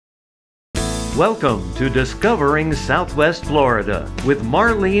Welcome to Discovering Southwest Florida with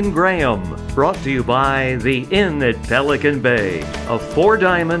Marlene Graham, brought to you by the Inn at Pelican Bay, a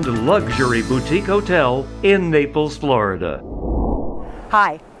 4-diamond luxury boutique hotel in Naples, Florida.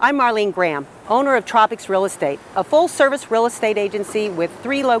 Hi, I'm Marlene Graham, owner of Tropics Real Estate, a full-service real estate agency with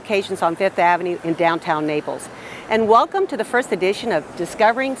 3 locations on 5th Avenue in downtown Naples. And welcome to the first edition of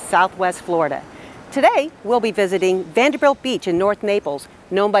Discovering Southwest Florida. Today, we'll be visiting Vanderbilt Beach in North Naples,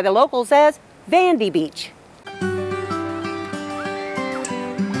 known by the locals as Vandy Beach.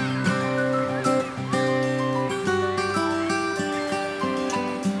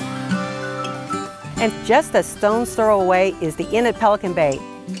 And just a stone's throw away is the Inn at Pelican Bay.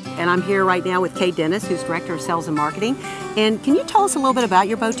 And I'm here right now with Kay Dennis, who's Director of Sales and Marketing. And can you tell us a little bit about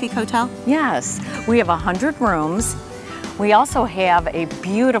your boutique hotel? Yes, we have 100 rooms. We also have a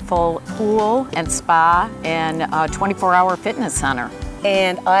beautiful pool and spa and a 24-hour fitness center.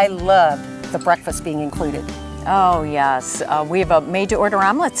 And I love the breakfast being included. Oh yes, we have a made-to-order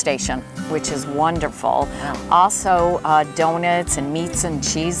omelet station, which is wonderful. Wow. Also donuts and meats and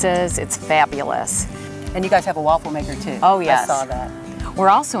cheeses. It's fabulous. And you guys have a waffle maker too. Oh yes. I saw that. We're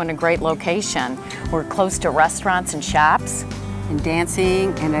also in a great location. We're close to restaurants and shops. And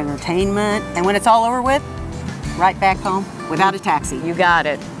dancing and entertainment. And when it's all over with, right back home without a taxi. You got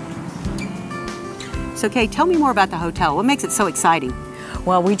it. So Kay, tell me more about the hotel. What makes it so exciting?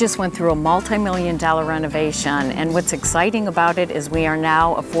 Well, we just went through a multi-million-dollar renovation, and what's exciting about it is we are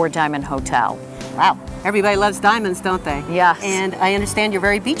now a 4-diamond hotel. Wow. Everybody loves diamonds, don't they? Yes. And I understand you're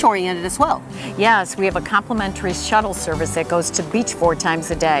very beach-oriented as well. Yes, we have a complimentary shuttle service that goes to the beach 4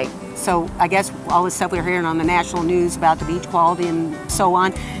 times a day. So I guess all this stuff we're hearing on the national news about the beach quality and so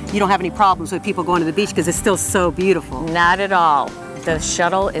on, you don't have any problems with people going to the beach because it's still so beautiful. Not at all. The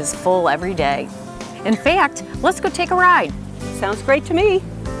shuttle is full every day. In fact, let's go take a ride. Sounds great to me.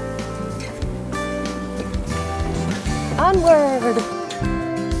 Onward.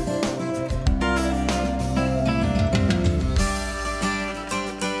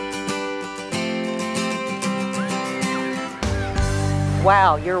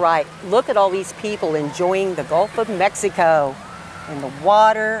 Wow, you're right. Look at all these people enjoying the Gulf of Mexico in the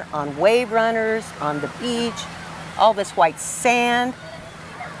water, on wave runners, on the beach, all this white sand.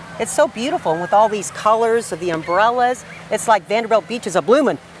 It's so beautiful, and with all these colors of the umbrellas, it's like Vanderbilt Beach is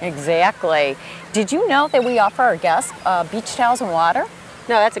a-bloomin'. Exactly. Did you know that we offer our guests beach towels and water?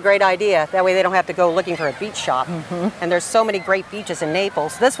 No, that's a great idea. That way they don't have to go looking for a beach shop. And there's so many great beaches in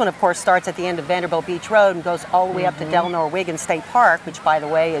Naples. This one, of course, starts at the end of Vanderbilt Beach Road and goes all the way up to Delnor Wiggin State Park, which, by the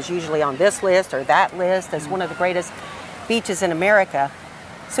way, is usually on this list or that list as one of the greatest beaches in America.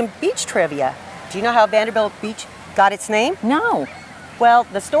 Some beach trivia. Do you know how Vanderbilt Beach got its name? No. Well,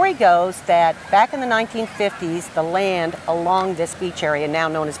 the story goes that back in the 1950s, the land along this beach area, now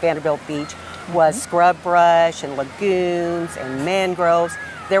known as Vanderbilt Beach, was scrub brush and lagoons and mangroves.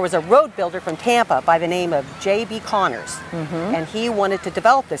 There was a road builder from Tampa by the name of J.B. Connors, and he wanted to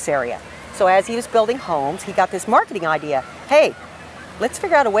develop this area. So as he was building homes, he got this marketing idea. Hey, let's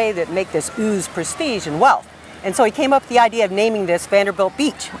figure out a way to make this ooze prestige and wealth. And so he came up with the idea of naming this Vanderbilt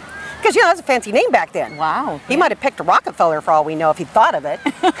Beach. Because, you know, that was a fancy name back then. Wow. He might have picked a Rockefeller for all we know if he'd thought of it.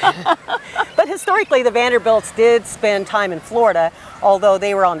 But historically, the Vanderbilts did spend time in Florida, although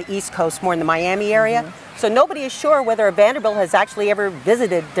they were on the East Coast, more in the Miami area. So nobody is sure whether a Vanderbilt has actually ever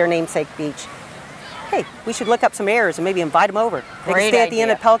visited their namesake beach. Hey, we should look up some heirs and maybe invite them over. They can stay at the Inn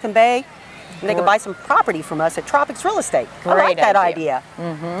at Pelican Bay, and they can buy some property from us at Tropics Real Estate. I like that idea.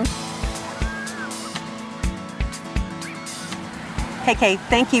 Hey Kay,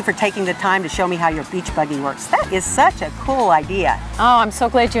 thank you for taking the time to show me how your beach buggy works. That is such a cool idea. Oh, I'm so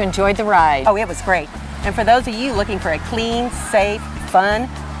glad you enjoyed the ride. Oh, it was great. And for those of you looking for a clean, safe, fun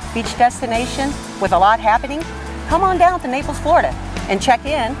beach destination with a lot happening, come on down to Naples, Florida and check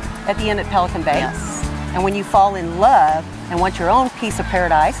in at the Inn at Pelican Bay. Yes. And when you fall in love and want your own piece of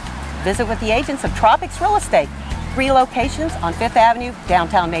paradise, visit with the agents of Tropics Real Estate. 3 locations on 5th Avenue,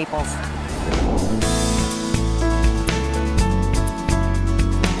 downtown Naples.